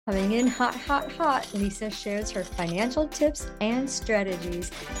Coming in hot, hot, hot, Lisa shares her financial tips and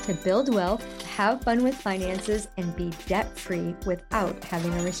strategies to build wealth, have fun with finances, and be debt-free without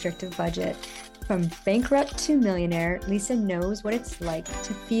having a restrictive budget. From bankrupt to millionaire, Lisa knows what it's like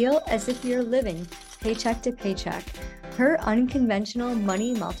to feel as if you're living paycheck to paycheck. Her unconventional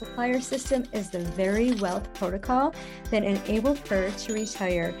money multiplier system is the very wealth protocol that enabled her to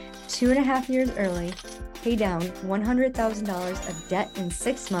retire 2.5 years early, pay down $100,000 of debt in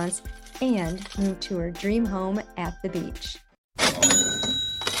 6 months, and move to her dream home at the beach.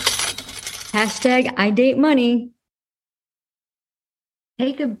 Hashtag I date money.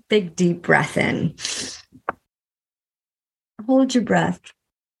 Take a big deep breath in. Hold your breath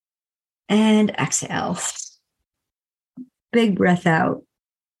and exhale. Big breath out.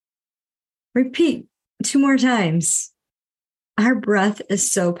 Repeat 2 more times. Our breath is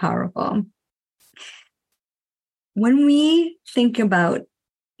so powerful. When we think about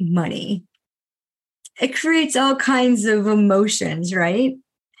money, it creates all kinds of emotions, right?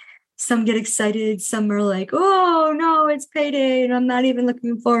 Some get excited. Some are like, oh, no, it's payday, and I'm not even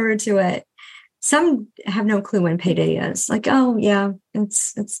looking forward to it. Some have no clue when payday is. Like, oh, yeah,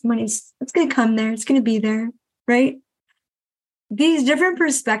 it's money's, it's going to come there. It's going to be there, right? These different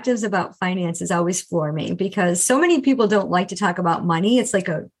perspectives about finances always floor me because so many people don't like to talk about money. It's like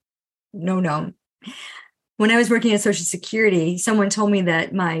a no. When I was working at Social Security, someone told me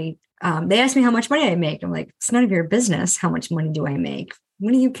that they asked me how much money I make. I'm like, it's none of your business. How much money do I make?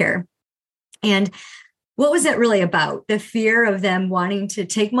 What do you care? And what was that really about? The fear of them wanting to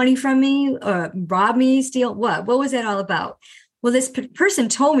take money from me, rob me, steal? What was that all about? Well, this person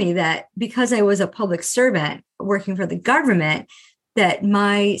told me that because I was a public servant working for the government, that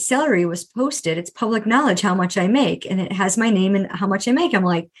my salary was posted. It's public knowledge how much I make, and it has my name and how much I make. I'm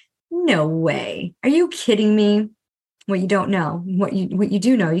like, no way. Are you kidding me? What you don't know, what you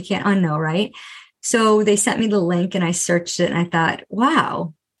do know, you can't unknow, right? So they sent me the link and I searched it and I thought,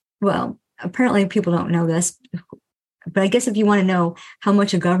 wow, well, apparently people don't know this, but I guess if you want to know how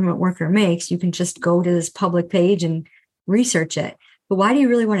much a government worker makes, you can just go to this public page and research it. But why do you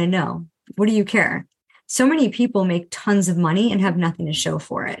really want to know? What do you care? So many people make tons of money and have nothing to show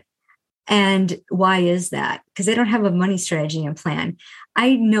for it. And why is that? Because they don't have a money strategy and plan.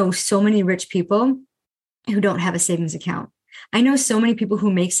 I know so many rich people who don't have a savings account. I know so many people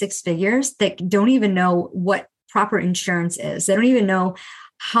who make 6 figures that don't even know what proper insurance is. They don't even know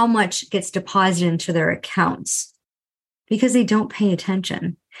how much gets deposited into their accounts because they don't pay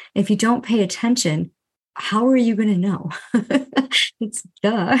attention. If you don't pay attention, how are you going to know? It's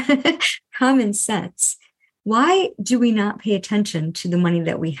common sense. Why do we not pay attention to the money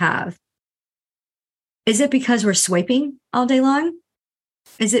that we have? Is it because we're swiping all day long?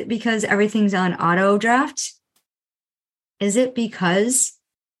 Is it because everything's on auto draft? Is it because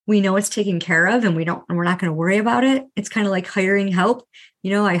we know it's taken care of and we're not going to worry about it? It's kind of like hiring help.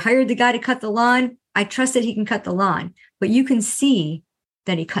 I hired the guy to cut the lawn. I trust that he can cut the lawn, but you can see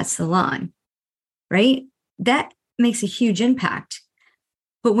that he cuts the lawn, right? That makes a huge impact.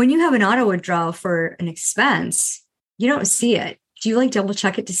 But when you have an auto withdrawal for an expense, you don't see it. Do you double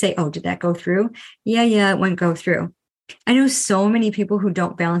check it to say, oh, did that go through? Yeah, it won't go through. I know so many people who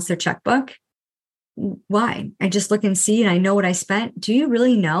don't balance their checkbook. Why? I just look and see, and I know what I spent. Do you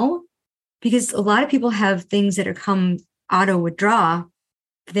really know? Because a lot of people have things that are come auto withdraw,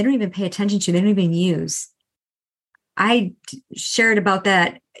 but they don't even pay attention to. They don't even use. I shared about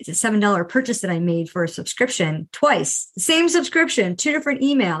that. It's a $7 purchase that I made for a subscription twice. The same subscription, 2 different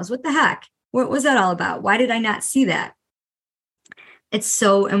emails. What the heck? What was that all about? Why did I not see that? It's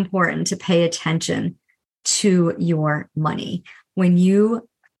so important to pay attention to your money. When you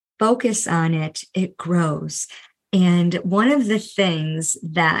focus on it, it grows. And one of the things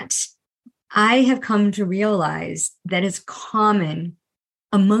that I have come to realize that is common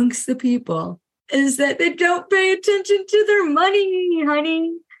amongst the people is that they don't pay attention to their money,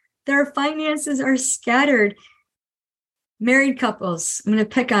 honey. Their finances are scattered. Married couples, I'm going to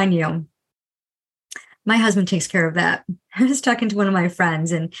pick on you. My husband takes care of that. I was talking to one of my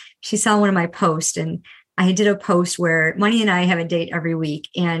friends and she saw one of my posts, and I did a post where Money and I have a date every week.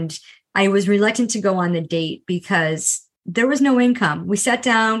 And I was reluctant to go on the date because there was no income. We sat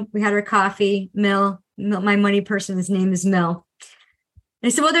down, we had our coffee, Mill, my money person, his name is Mill. And I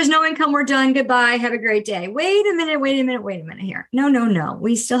said, well, there's no income. We're done. Goodbye. Have a great day. Wait a minute here. No.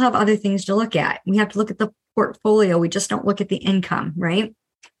 We still have other things to look at. We have to look at the portfolio. We just don't look at the income, right?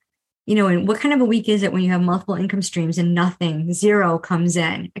 And what kind of a week is it when you have multiple income streams and nothing, zero comes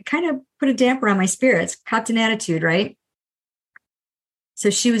in? It kind of put a damper on my spirits, copped an attitude, right? So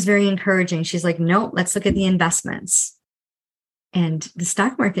she was very encouraging. She's like, no, let's look at the investments. And the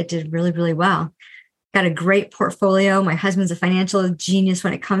stock market did really, really well. Got a great portfolio. My husband's a financial genius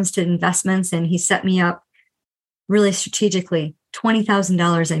when it comes to investments, and he set me up really strategically.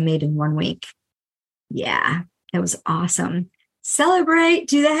 $20,000 I made in 1 week. Yeah, it was awesome. Celebrate,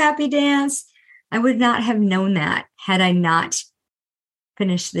 do the happy dance. I would not have known that had I not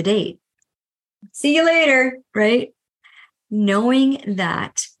finished the date. See you later, right? Knowing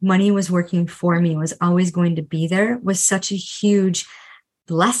that money was working for me, was always going to be there, was such a huge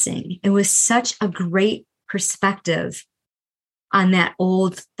blessing. It was such a great perspective on that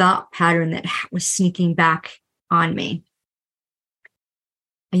old thought pattern that was sneaking back on me.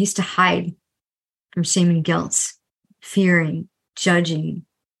 I used to hide from shame and guilt, fearing, judging,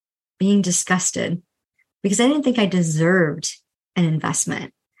 being disgusted, because I didn't think I deserved an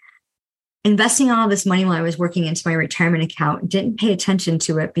investment. Investing all this money while I was working into my retirement account, didn't pay attention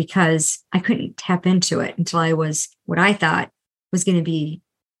to it because I couldn't tap into it until I was what I thought was going to be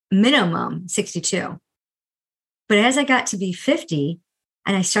minimum 62. But as I got to be 50,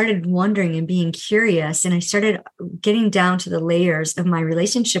 and I started wondering and being curious, and I started getting down to the layers of my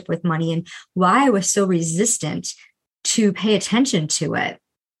relationship with money and why I was so resistant to pay attention to it,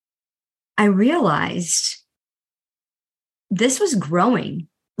 I realized this was growing.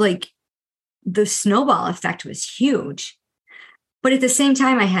 Like, the snowball effect was huge. But at the same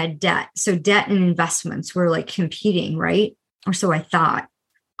time, I had debt. So debt and investments were like competing, right? Or so I thought.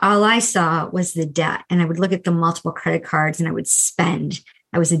 All I saw was the debt. And I would look at the multiple credit cards and I would spend.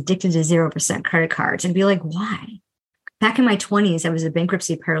 I was addicted to 0% credit cards and be like, why? Back in my 20s, I was a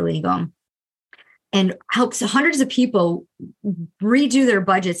bankruptcy paralegal and helped hundreds of people redo their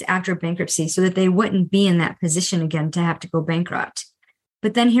budgets after bankruptcy so that they wouldn't be in that position again to have to go bankrupt.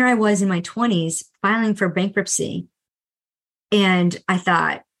 But then here I was in my 20s filing for bankruptcy. And I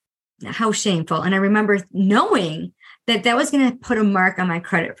thought, how shameful. And I remember knowing that that was going to put a mark on my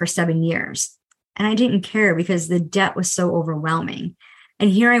credit for 7 years. And I didn't care because the debt was so overwhelming.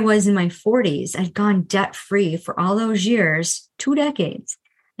 And here I was in my 40s. I'd gone debt free for all those years, 2 decades.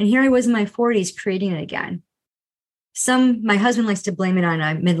 And here I was in my 40s creating it again. My husband likes to blame it on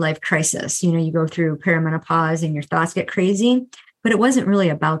a midlife crisis. You know, you go through perimenopause and your thoughts get crazy. But it wasn't really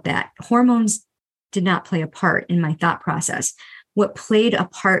about that. Hormones did not play a part in my thought process. What played a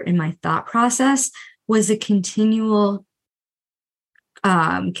part in my thought process was the continual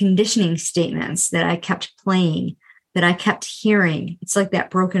conditioning statements that I kept playing, that I kept hearing. It's like that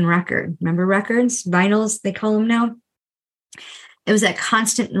broken record. Remember records? Vinyls, they call them now. It was that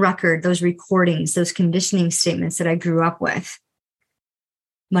constant record, those recordings, those conditioning statements that I grew up with.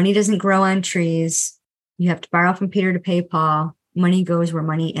 Money doesn't grow on trees. You have to borrow from Peter to pay Paul. Money goes where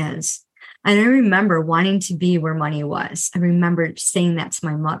money is. And I remember wanting to be where money was. I remember saying that to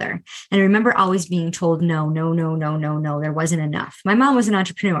my mother. And I remember always being told, no, there wasn't enough. My mom was an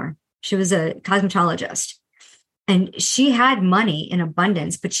entrepreneur. She was a cosmetologist. And she had money in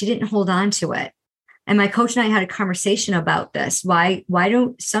abundance, but she didn't hold on to it. And my coach and I had a conversation about this. Why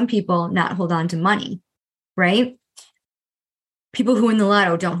don't some people not hold on to money, right? People who win the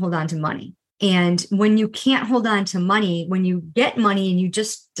lotto don't hold on to money. And when you can't hold on to money, when you get money and you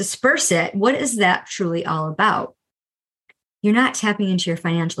just disperse it, what is that truly all about? You're not tapping into your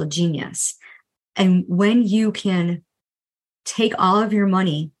financial genius. And when you can take all of your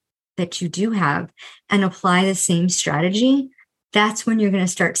money that you do have and apply the same strategy, that's when you're going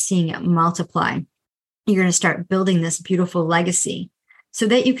to start seeing it multiply. You're going to start building this beautiful legacy so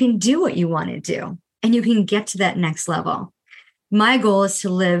that you can do what you want to do and you can get to that next level. My goal is to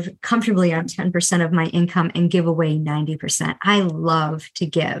live comfortably on 10% of my income and give away 90%. I love to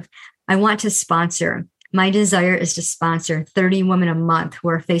give. I want to sponsor. My desire is to sponsor 30 women a month who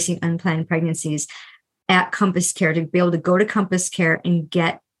are facing unplanned pregnancies at Compass Care, to be able to go to Compass Care and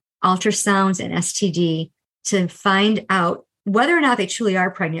get ultrasounds and STD to find out whether or not they truly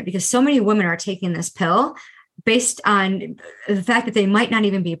are pregnant, because so many women are taking this pill based on the fact that they might not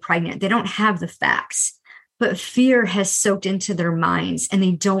even be pregnant. They don't have the facts. But fear has soaked into their minds and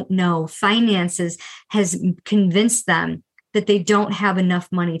they don't know. Finances has convinced them that they don't have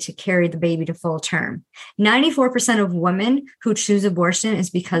enough money to carry the baby to full term. 94% of women who choose abortion is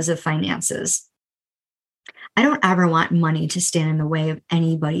because of finances. I don't ever want money to stand in the way of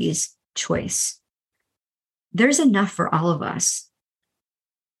anybody's choice. There's enough for all of us.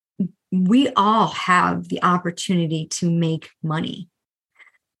 We all have the opportunity to make money.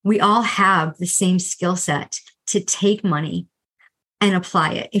 We all have the same skill set to take money and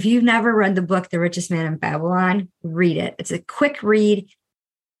apply it. If you've never read the book, The Richest Man in Babylon, read it. It's a quick read.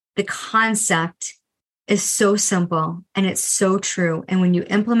 The concept is so simple and it's so true. And when you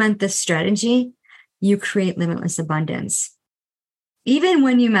implement this strategy, you create limitless abundance. Even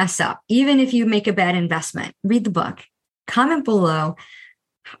when you mess up, even if you make a bad investment, read the book. Comment below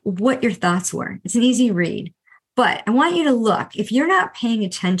what your thoughts were. It's an easy read. But I want you to look, if you're not paying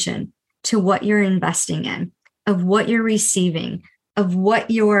attention to what you're investing in, of what you're receiving, of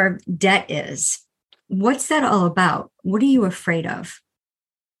what your debt is, what's that all about? What are you afraid of?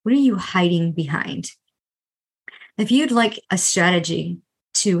 What are you hiding behind? If you'd like a strategy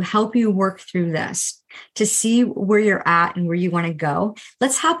to help you work through this, to see where you're at and where you want to go,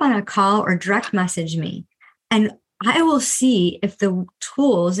 let's hop on a call or direct message me. And I will see if the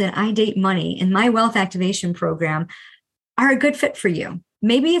tools in I Date Money in my wealth activation program are a good fit for you.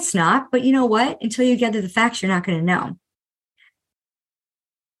 Maybe it's not, but you know what? Until you get to the facts, you're not going to know.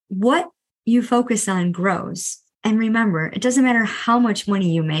 What you focus on grows. And remember, it doesn't matter how much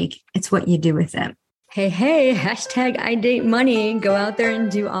money you make, it's what you do with it. Hey, hashtag I Date Money. Go out there and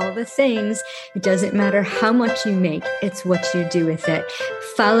do all the things. It doesn't matter how much you make, it's what you do with it.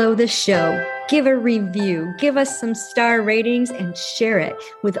 Follow the show, give a review, give us some star ratings, and share it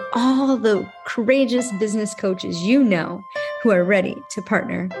with all the courageous business coaches you know who are ready to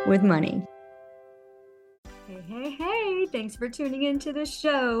partner with money. Hey, thanks for tuning into the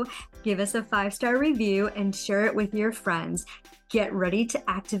show. Give us a 5-star review and share it with your friends. Get ready to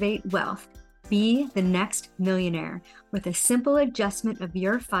activate wealth. Be the next millionaire with a simple adjustment of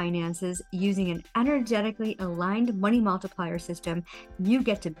your finances using an energetically aligned money multiplier system. You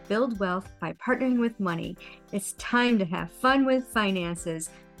get to build wealth by partnering with money. It's time to have fun with finances.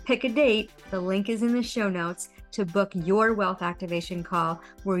 Pick a date. The link is in the show notes to book your wealth activation call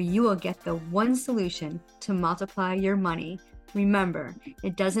where you will get the one solution to multiply your money. Remember,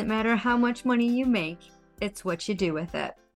 it doesn't matter how much money you make, it's what you do with it.